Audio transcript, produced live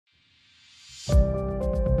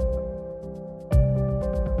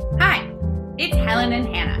It's Helen and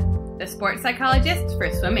Hannah, the sports psychologists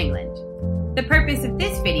for Swim England. The purpose of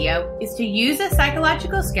this video is to use the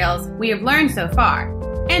psychological skills we have learned so far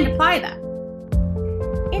and apply them.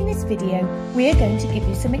 In this video, we are going to give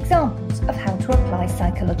you some examples of how to apply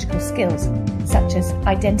psychological skills, such as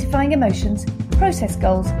identifying emotions, process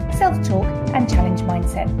goals, self-talk, and challenge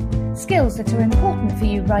mindset. Skills that are important for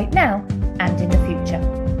you right now and in the future.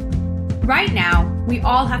 Right now, we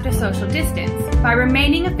all have to social distance by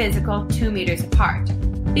remaining a physical 2 meters apart.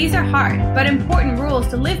 These are hard but important rules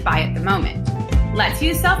to live by at the moment. Let's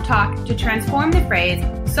use self-talk to transform the phrase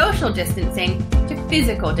social distancing to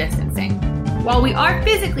physical distancing. While we are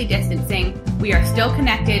physically distancing, we are still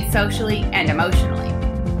connected socially and emotionally.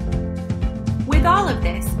 With all of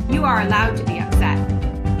this, you are allowed to be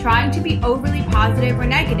upset. Trying to be overly positive or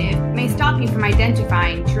negative may stop you from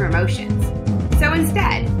identifying true emotions. So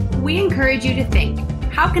instead, we encourage you to think,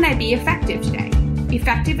 how can I be effective today?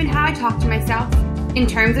 Effective in how I talk to myself, in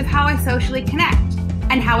terms of how I socially connect,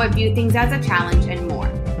 and how I view things as a challenge and more.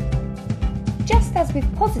 Just as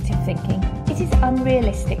with positive thinking, it is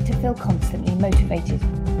unrealistic to feel constantly motivated.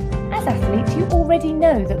 As athletes, you already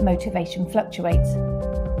know that motivation fluctuates.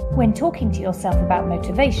 When talking to yourself about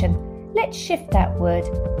motivation, let's shift that word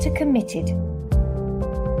to committed.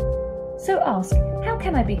 So ask, how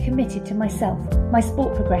can I be committed to myself, my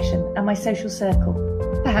sport progression, and my social circle?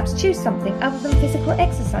 Perhaps choose something other than physical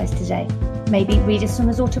exercise today. Maybe read a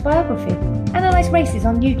swimmer's autobiography, analyse races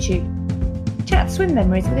on YouTube, chat swim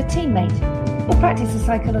memories with a teammate, or practice a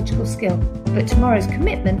psychological skill. But tomorrow's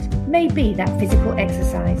commitment may be that physical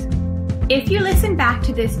exercise. If you listen back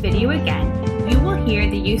to this video again, you will hear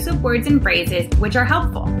the use of words and phrases which are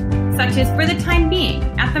helpful, such as for the time being,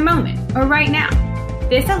 at the moment, or right now.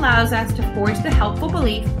 This allows us to forge the helpful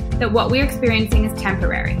belief that what we're experiencing is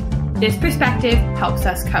temporary. This perspective helps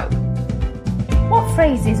us cope. What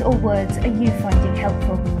phrases or words are you finding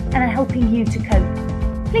helpful and are helping you to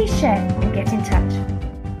cope? Please share and get in touch.